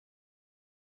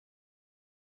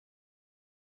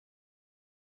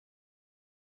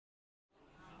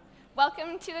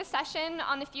Welcome to the session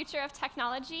on the future of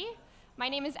technology. My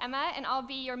name is Emma, and I'll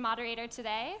be your moderator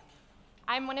today.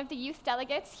 I'm one of the youth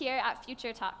delegates here at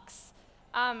FutureTalks.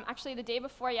 Actually, the day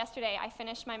before yesterday, I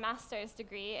finished my master's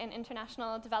degree in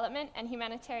international development and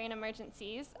humanitarian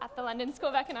emergencies at the London School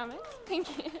of Economics.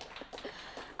 Thank you.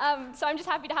 So I'm just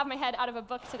happy to have my head out of a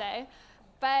book today.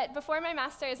 But before my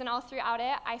master's and all throughout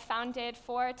it, I founded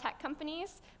 4 tech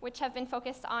companies which have been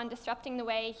focused on disrupting the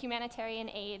way humanitarian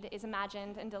aid is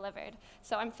imagined and delivered.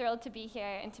 So I'm thrilled to be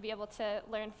here and to be able to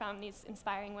learn from these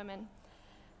inspiring women.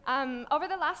 Over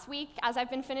the last week, as I've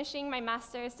been finishing my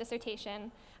master's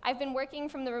dissertation, I've been working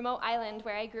from the remote island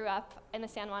where I grew up in the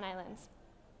San Juan Islands.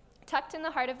 Tucked in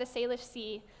the heart of the Salish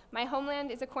Sea, my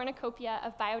homeland is a cornucopia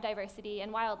of biodiversity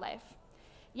and wildlife.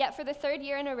 Yet for the 3rd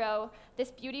year in a row, this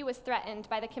beauty was threatened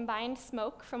by the combined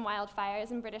smoke from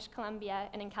wildfires in British Columbia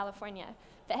and in California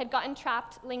that had gotten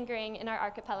trapped lingering in our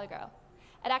archipelago.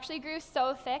 It actually grew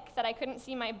so thick that I couldn't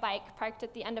see my bike parked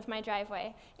at the end of my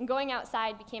driveway, and going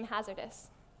outside became hazardous.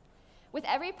 With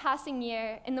every passing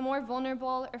year, in the more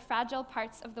vulnerable or fragile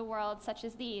parts of the world, such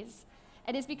as these,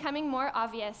 it is becoming more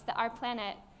obvious that our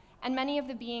planet and many of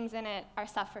the beings in it are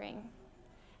suffering.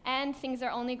 And things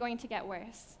are only going to get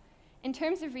worse. In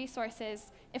terms of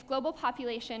resources, if global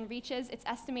population reaches its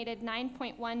estimated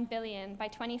 9.1 billion by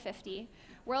 2050,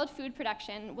 world food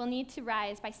production will need to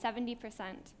rise by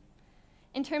 70%.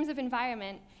 In terms of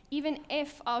environment, even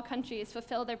if all countries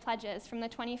fulfill their pledges from the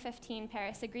 2015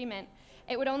 Paris Agreement,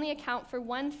 it would only account for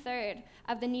 1/3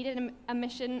 of the needed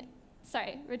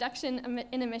reduction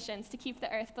in emissions to keep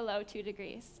the Earth below 2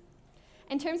 degrees.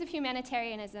 In terms of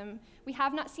humanitarianism, we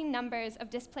have not seen numbers of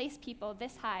displaced people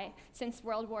this high since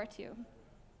World War II.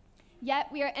 Yet,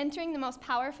 we are entering the most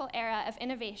powerful era of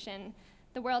innovation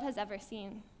the world has ever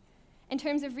seen. In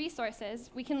terms of resources,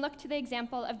 we can look to the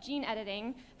example of gene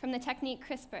editing from the technique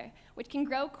CRISPR, which can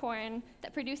grow corn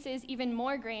that produces even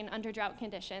more grain under drought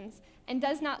conditions and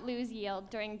does not lose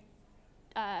yield when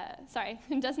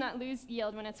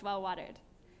it's well watered.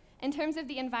 In terms of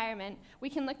the environment, we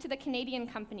can look to the Canadian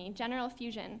company, General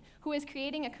Fusion, who is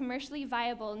creating a commercially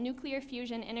viable nuclear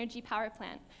fusion energy power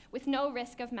plant with no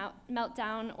risk of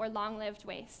meltdown or long-lived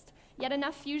waste, yet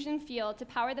enough fusion fuel to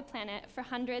power the planet for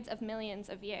hundreds of millions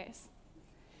of years.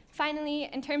 Finally,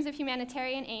 in terms of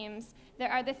humanitarian aims,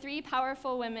 there are the 3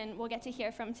 powerful women we'll get to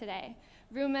hear from today.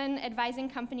 Ruman, advising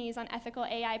companies on ethical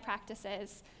AI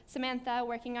practices, Samantha,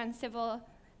 working on civic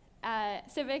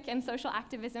and social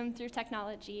activism through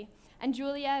technology, and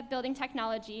Julia, building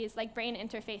technologies like brain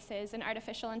interfaces and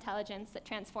artificial intelligence that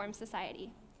transform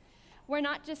society. We're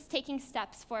not just taking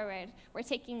steps forward, we're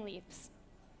taking leaps.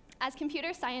 As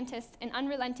computer scientist and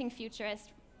unrelenting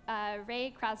futurist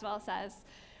Ray Kurzweil says,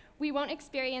 we won't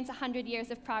experience 100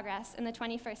 years of progress in the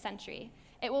 21st century.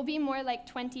 It will be more like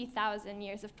 20,000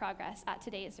 years of progress at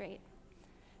today's rate.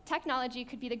 Technology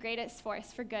could be the greatest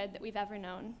force for good that we've ever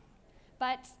known.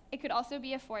 But it could also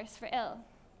be a force for ill.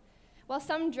 While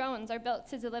some drones are built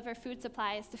to deliver food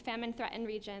supplies to famine-threatened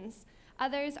regions,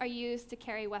 others are used to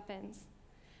carry weapons.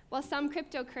 While some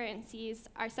cryptocurrencies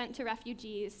are sent to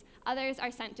refugees, others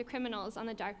are sent to criminals on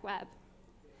the dark web.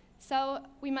 So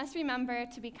we must remember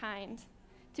to be kind,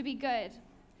 to be good.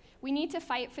 We need to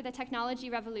fight for the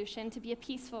technology revolution to be a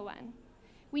peaceful one.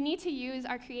 We need to use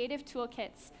our creative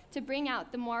toolkits to bring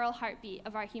out the moral heartbeat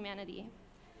of our humanity.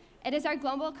 It is our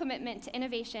global commitment to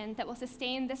innovation that will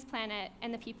sustain this planet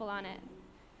and the people on it.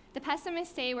 The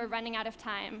pessimists say we're running out of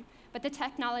time, but the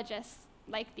technologists,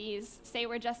 like these, say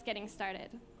we're just getting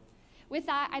started. With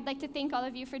that, I'd like to thank all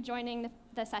of you for joining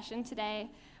the session today.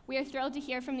 We are thrilled to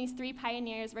hear from these 3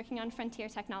 pioneers working on frontier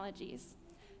technologies.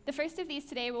 The first of these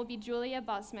today will be Julia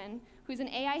Bossmann, who's an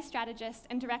AI strategist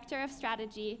and director of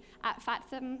strategy at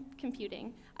Fathom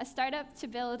Computing, a startup to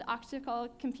build an optical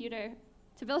computer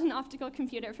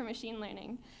for machine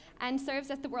learning, and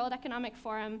serves at the World Economic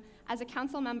Forum as a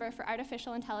council member for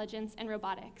Artificial Intelligence and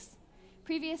Robotics.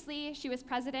 Previously, she was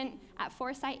president at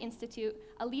Foresight Institute,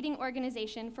 a leading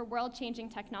organization for world-changing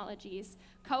technologies,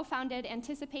 co-founded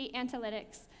Anticipate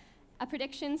Analytics, a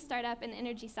prediction startup in the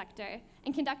energy sector,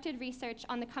 and conducted research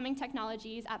on the coming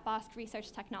technologies at Bosque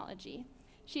Research Technology.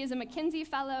 She is a McKinsey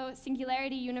Fellow,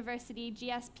 Singularity University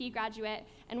GSP graduate,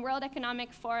 and World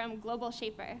Economic Forum Global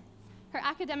Shaper. Her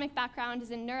academic background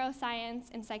is in neuroscience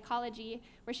and psychology,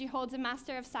 where she holds a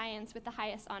Master of Science with the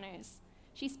highest honors.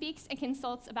 She speaks and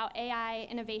consults about AI,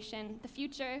 innovation, the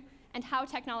future, and how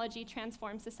technology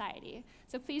transforms society.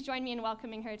 So please join me in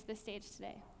welcoming her to the stage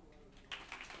today.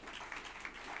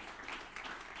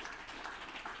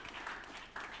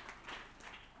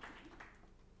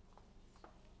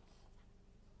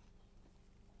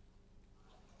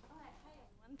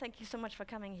 Thank you so much for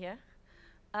coming here.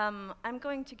 I'm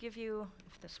going to give you,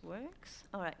 if this works,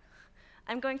 all right.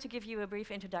 I'm going to give you a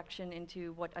brief introduction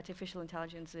into what artificial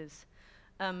intelligence is.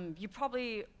 You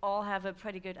probably all have a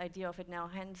pretty good idea of it now,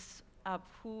 hands up,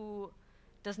 who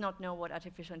does not know what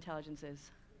artificial intelligence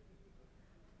is?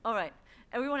 All right,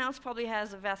 everyone else probably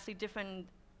has a vastly different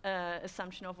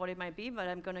assumption of what it might be, but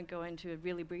I'm going to go into it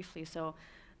really briefly. So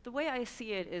the way I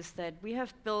see it is that we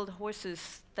have built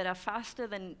horses that are faster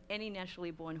than any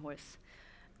naturally born horse.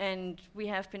 And we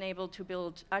have been able to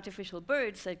build artificial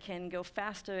birds that can go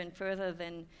faster and further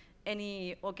than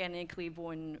any organically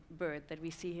born bird that we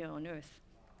see here on Earth.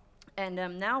 And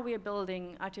now we are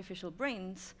building artificial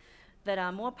brains that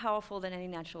are more powerful than any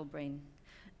natural brain.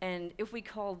 And if we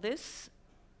call this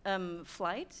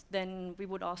flight, then we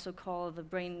would also call the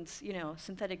brains,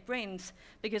 synthetic brains,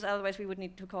 because otherwise we would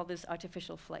need to call this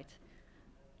artificial flight.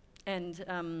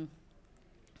 And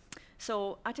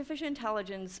so artificial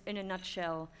intelligence, in a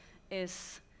nutshell,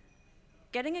 is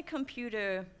getting a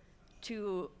computer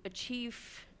to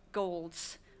achieve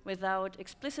goals without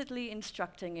explicitly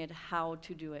instructing it how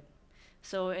to do it.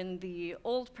 So in the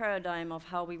old paradigm of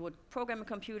how we would program a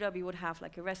computer, we would have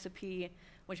like a recipe,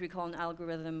 which we call an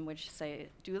algorithm, which say,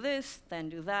 do this, then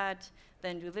do that,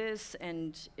 then do this,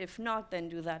 and if not, then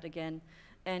do that again.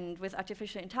 And with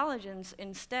artificial intelligence,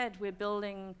 instead, we're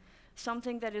building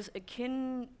something that is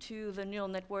akin to the neural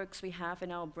networks we have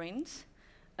in our brains,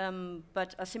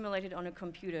 but are simulated on a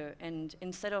computer. And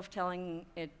instead of telling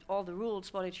it all the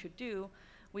rules, what it should do,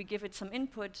 we give it some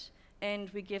input, and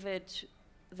we give it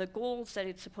the goals that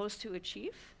it's supposed to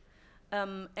achieve,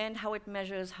 and how it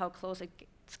measures how close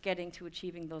it's getting to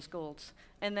achieving those goals.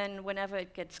 And then whenever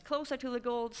it gets closer to the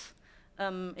goals,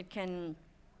 it can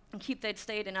keep that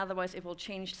state, and otherwise it will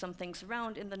change some things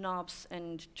around in the knobs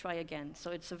and try again.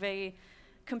 So it's a very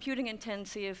computing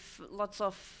intensive, lots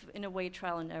of, in a way,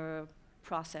 trial and error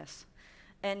process.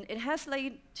 And it has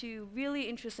led to really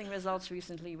interesting results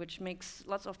recently, which makes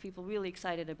lots of people really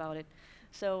excited about it.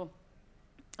 So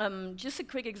just a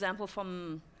quick example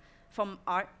from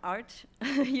art.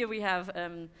 Here we have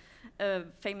a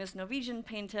famous Norwegian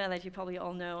painter that you probably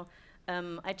all know.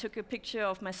 I took a picture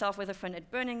of myself with a friend at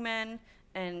Burning Man,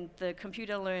 and the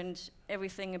computer learned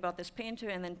everything about this painter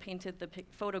and then painted the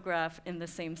photograph in the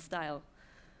same style.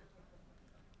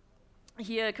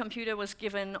 Here, a computer was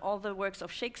given all the works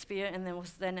of Shakespeare and then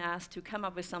was then asked to come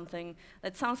up with something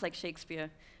that sounds like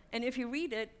Shakespeare. And if you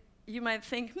read it, you might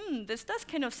think, this does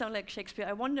kind of sound like Shakespeare.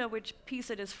 I wonder which piece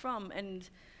it is from. And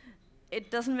it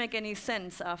doesn't make any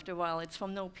sense after a while. It's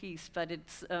from no piece, but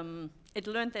it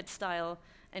learned that style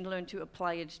and learned to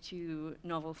apply it to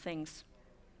novel things.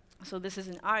 So this is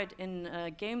in art.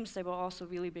 In games, there were also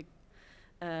really big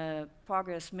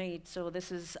progress made. So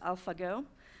this is AlphaGo,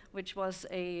 which was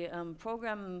a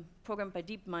program programmed by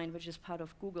DeepMind, which is part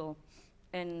of Google.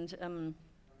 And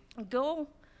Go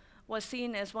was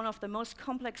seen as one of the most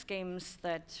complex games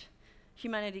that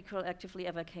humanity collectively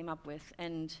ever came up with.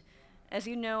 And as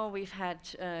you know, we've had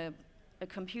a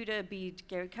computer beat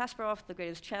Garry Kasparov, the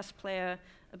greatest chess player,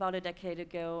 about a decade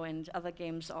ago, and other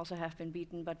games also have been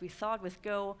beaten. But we thought with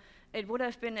Go, it would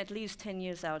have been at least 10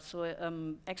 years out. So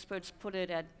experts put it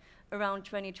at around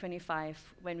 2025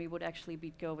 when we would actually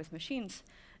beat Go with machines.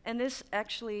 And this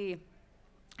actually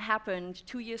happened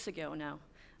 2 years ago now,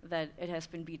 that it has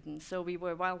been beaten. So we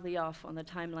were wildly off on the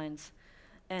timelines.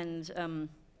 And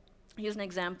here's an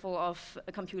example of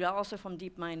a computer also from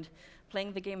DeepMind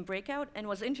playing the game Breakout. And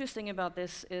what's interesting about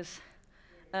this is,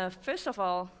 first of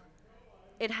all,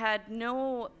 it had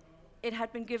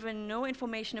been given no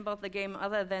information about the game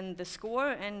other than the score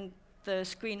and the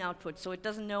screen output. So it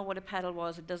doesn't know what a paddle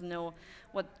was, it doesn't know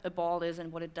what a ball is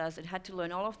and what it does. It had to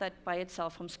learn all of that by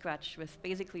itself from scratch with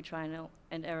basically trial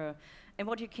and error. And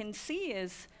what you can see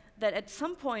is that at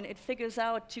some point it figures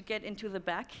out to get into the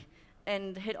back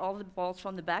and hit all the balls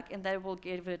from the back, and that will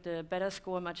give it a better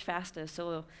score much faster.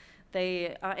 So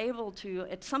they are able to,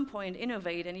 at some point,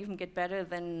 innovate and even get better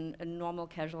than a normal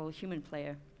casual human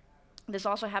player. This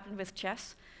also happened with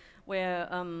chess, where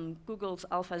Google's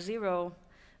AlphaZero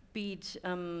beat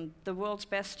the world's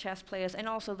best chess players and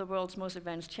also the world's most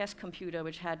advanced chess computer,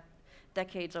 which had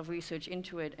decades of research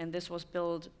into it. And this was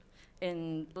built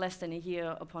in less than a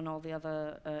year upon all the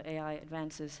other AI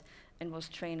advances, and was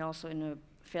trained also in a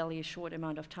fairly short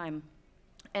amount of time.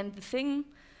 And the thing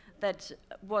that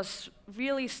was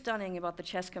really stunning about the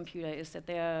chess computer is that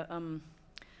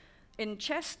in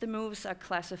chess, the moves are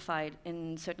classified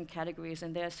in certain categories,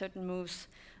 and there are certain moves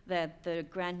that the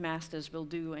grandmasters will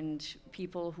do, and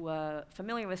people who are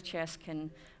familiar with chess can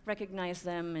recognize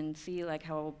them and see like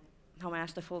how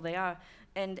masterful they are.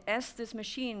 And as this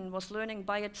machine was learning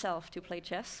by itself to play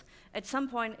chess, at some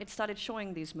point it started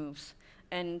showing these moves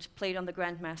and played on the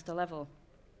grandmaster level.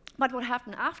 But what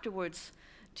happened afterwards,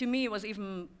 to me, was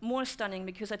even more stunning,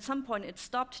 because at some point it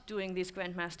stopped doing these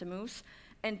grandmaster moves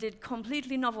and did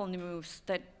completely novel moves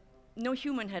that no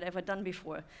human had ever done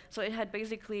before. So it had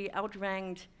basically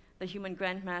outranked the human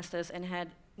grandmasters and had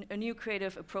a new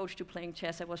creative approach to playing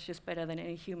chess that was just better than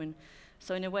any human.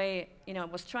 So in a way, you know,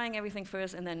 it was trying everything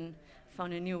first and then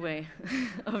found a new way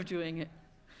of doing it.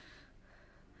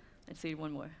 Let's see,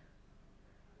 one more.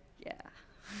 Yeah.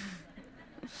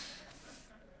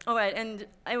 All right, and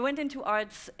I went into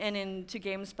arts and into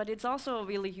games, but it's also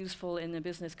really useful in a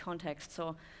business context.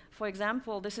 So, for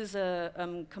example, this is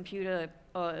a computer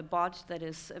or a bot that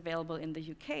is available in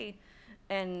the UK,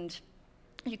 and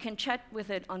you can chat with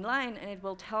it online, and it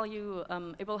will tell you,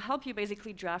 it will help you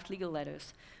basically draft legal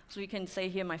letters. So you can say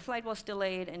here, my flight was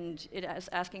delayed, and it is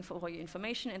asking for all your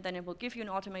information, and then it will give you an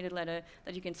automated letter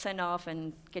that you can send off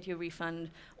and get your refund.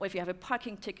 Or if you have a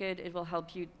parking ticket, it will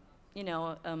help you, you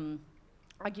know,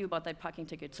 argue about that parking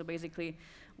ticket. So basically,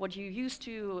 what you used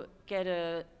to get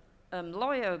a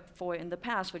lawyer for in the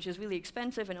past, which is really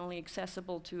expensive and only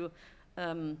accessible to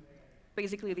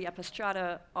basically the upper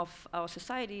strata of our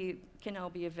society, can now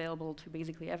be available to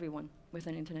basically everyone with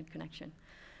an internet connection.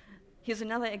 Here's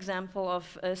another example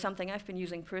of something I've been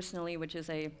using personally, which is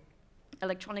a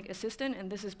electronic assistant,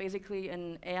 and this is basically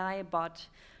an AI bot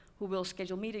who will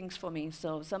schedule meetings for me.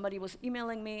 So somebody was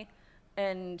emailing me,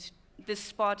 and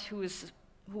this bot who is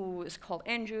called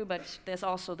Andrew, but there's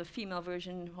also the female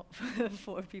version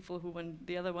for people who want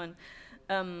the other one,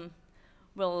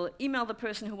 will email the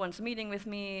person who wants a meeting with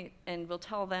me and will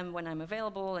tell them when I'm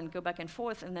available and go back and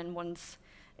forth, and then once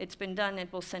it's been done,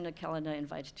 it will send a calendar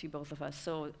invite to both of us.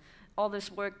 So all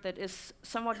this work that is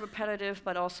somewhat repetitive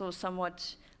but also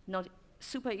somewhat not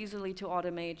super easily to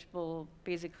automate will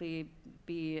basically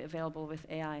be available with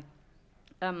AI.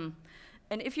 And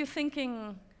if you're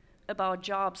thinking about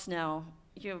jobs now,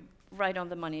 you're right on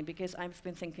the money, because I've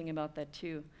been thinking about that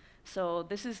too. So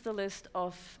this is the list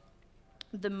of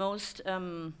the most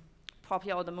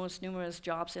popular or the most numerous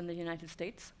jobs in the United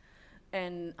States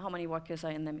and how many workers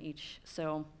are in them each.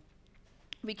 So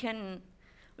we can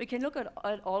look at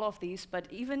all of these, but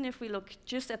even if we look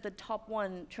just at the top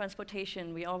one,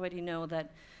 transportation, we already know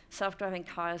that self-driving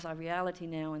cars are reality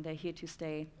now and they're here to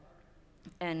stay.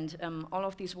 And all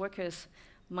of these workers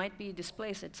might be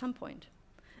displaced at some point.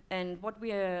 And what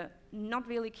we are not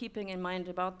really keeping in mind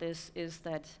about this is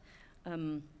that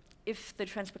if the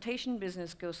transportation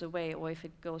business goes away, or if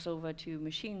it goes over to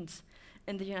machines,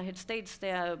 in the United States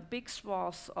there are big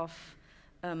swaths of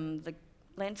the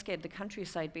landscape, the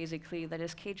countryside basically, that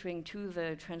is catering to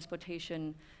the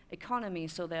transportation economy.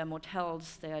 So there are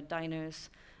motels, there are diners,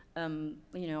 you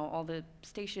know, all the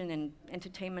station and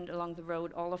entertainment along the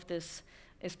road. All of this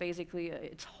is basically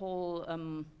its whole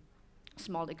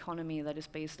small economy that is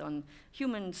based on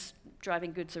humans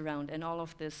driving goods around, and all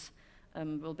of this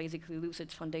will basically lose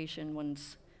its foundation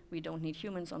once we don't need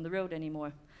humans on the road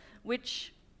anymore,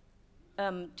 which,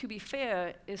 to be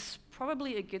fair, is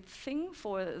probably a good thing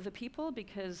for the people,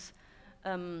 because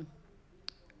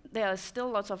there are still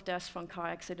lots of deaths from car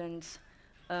accidents,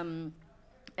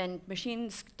 and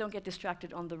machines don't get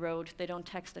distracted on the road, they don't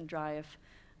text and drive,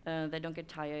 they don't get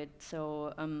tired.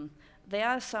 So there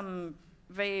are some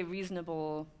very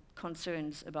reasonable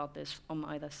concerns about this on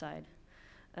either side.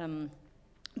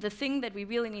 The thing that we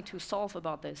really need to solve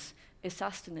about this is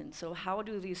sustenance. So how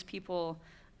do these people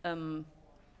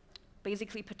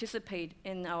basically participate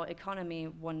in our economy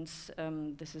once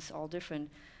this is all different?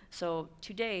 So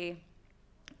today,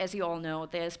 as you all know,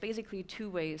 there's basically two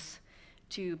ways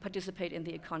to participate in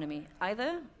the economy.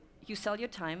 Either you sell your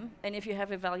time, and if you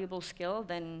have a valuable skill,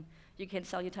 then you can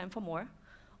sell your time for more,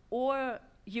 or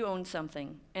you own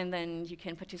something, and then you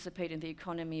can participate in the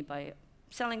economy by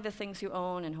selling the things you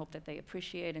own and hope that they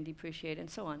appreciate and depreciate and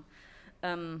so on.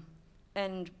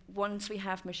 And once we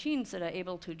have machines that are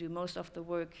able to do most of the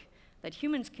work that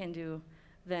humans can do,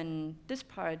 then this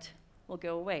part will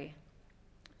go away.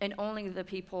 And only the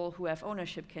people who have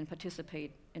ownership can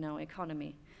participate in our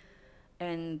economy.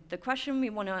 And the question we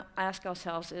want to ask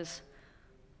ourselves is,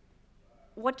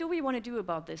 what do we want to do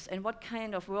about this? And what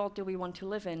kind of world do we want to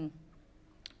live in,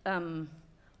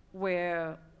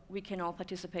 where we can all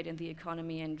participate in the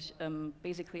economy and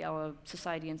basically our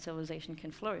society and civilization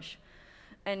can flourish?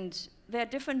 And there are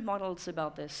different models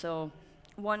about this. So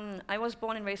one, I was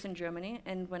born and raised in Germany,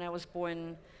 and when I was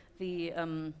born, the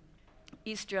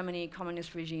East Germany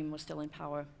communist regime was still in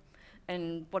power.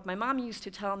 And what my mom used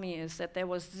to tell me is that there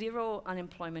was 0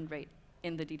 unemployment rate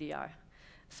in the DDR.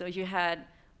 So you had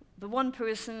the one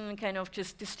person kind of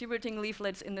just distributing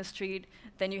leaflets in the street,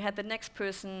 then you had the next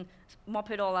person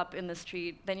mop it all up in the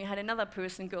street, then you had another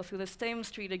person go through the same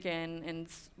street again and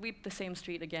sweep the same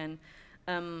street again,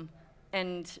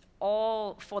 and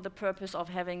all for the purpose of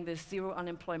having this zero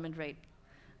unemployment rate.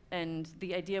 And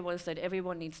the idea was that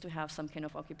everyone needs to have some kind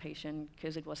of occupation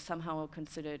because it was somehow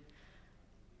considered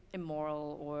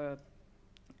immoral or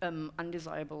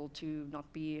undesirable to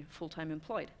not be full-time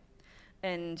employed.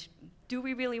 And do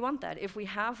we really want that? If we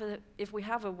have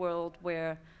a world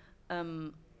where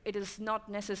it is not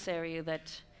necessary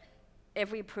that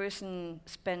every person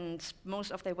spends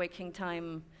most of their waking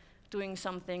time doing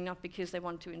something, not because they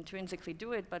want to intrinsically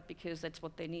do it, but because that's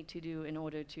what they need to do in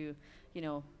order to,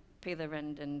 pay their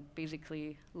rent and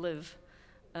basically live.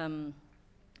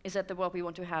 Is that the world we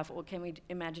want to have, or can we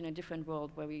imagine a different world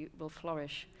where we will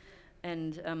flourish?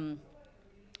 And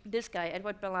this guy,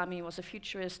 Edward Bellamy, was a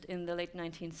futurist in the late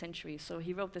 19th century. So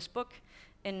he wrote this book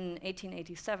in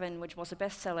 1887, which was a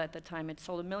bestseller at the time. It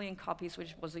sold 1 million copies,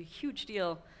 which was a huge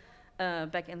deal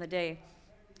back in the day.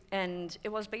 And it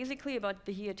was basically about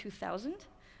the year 2000.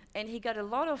 And he got a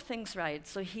lot of things right.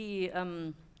 So he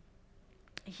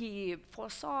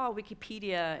foresaw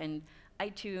Wikipedia and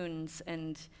iTunes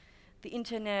and the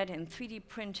internet and 3D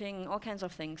printing, all kinds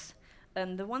of things.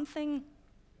 The one thing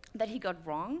that he got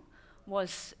wrong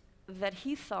was that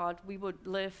he thought we would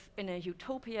live in a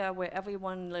utopia where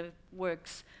everyone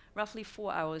works roughly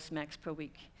 4 hours max per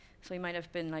week. So he might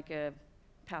have been like a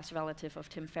past relative of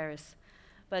Tim Ferriss.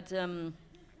 But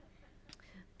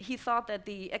he thought that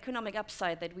the economic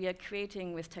upside that we are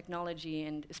creating with technology,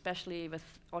 and especially with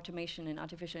automation and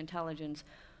artificial intelligence,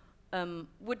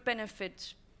 would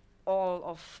benefit all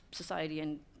of society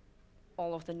and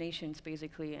all of the nations,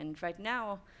 basically. And right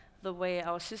now, the way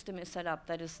our system is set up,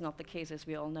 that is not the case, as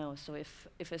we all know. So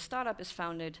if a startup is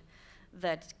founded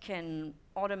that can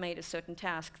automate a certain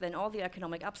task, then all the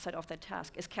economic upside of that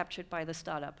task is captured by the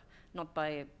startup, not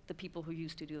by the people who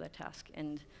used to do that task.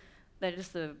 And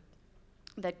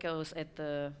that goes at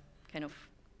the kind of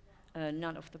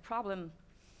nut of the problem.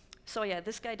 So yeah,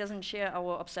 this guy doesn't share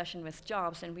our obsession with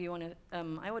jobs, and we want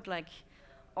to. I would like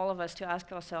all of us to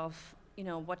ask ourselves,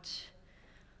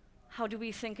 how do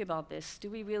we think about this? Do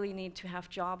we really need to have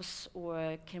jobs,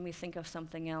 or can we think of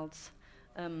something else?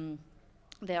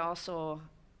 There are also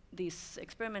these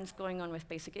experiments going on with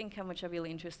basic income, which are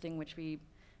really interesting, which we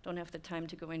don't have the time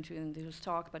to go into in this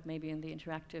talk, but maybe in the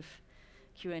interactive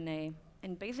Q&A.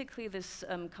 And basically this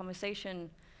conversation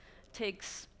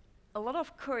takes a lot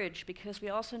of courage, because we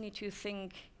also need to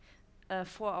think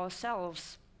for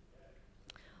ourselves,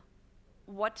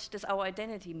 what does our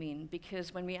identity mean?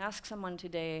 Because when we ask someone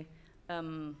today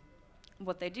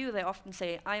what they do, they often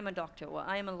say, I'm a doctor, or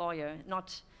I'm a lawyer,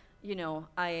 not,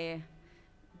 I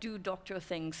do doctor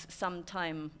things some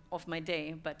time of my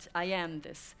day, but I am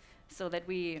this. So that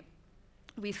we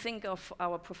think of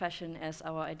our profession as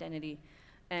our identity.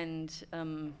 And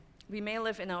we may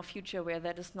live in our future where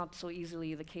that is not so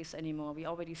easily the case anymore. We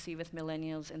already see with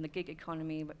millennials in the gig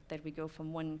economy that we go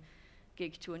from one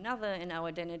gig to another, and our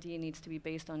identity needs to be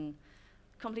based on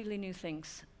completely new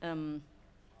things.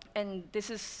 And this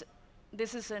is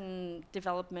a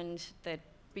development that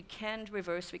we can't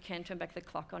reverse, we can't turn back the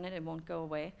clock on it, it won't go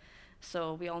away.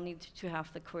 So we all need to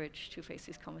have the courage to face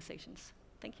these conversations.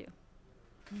 Thank you.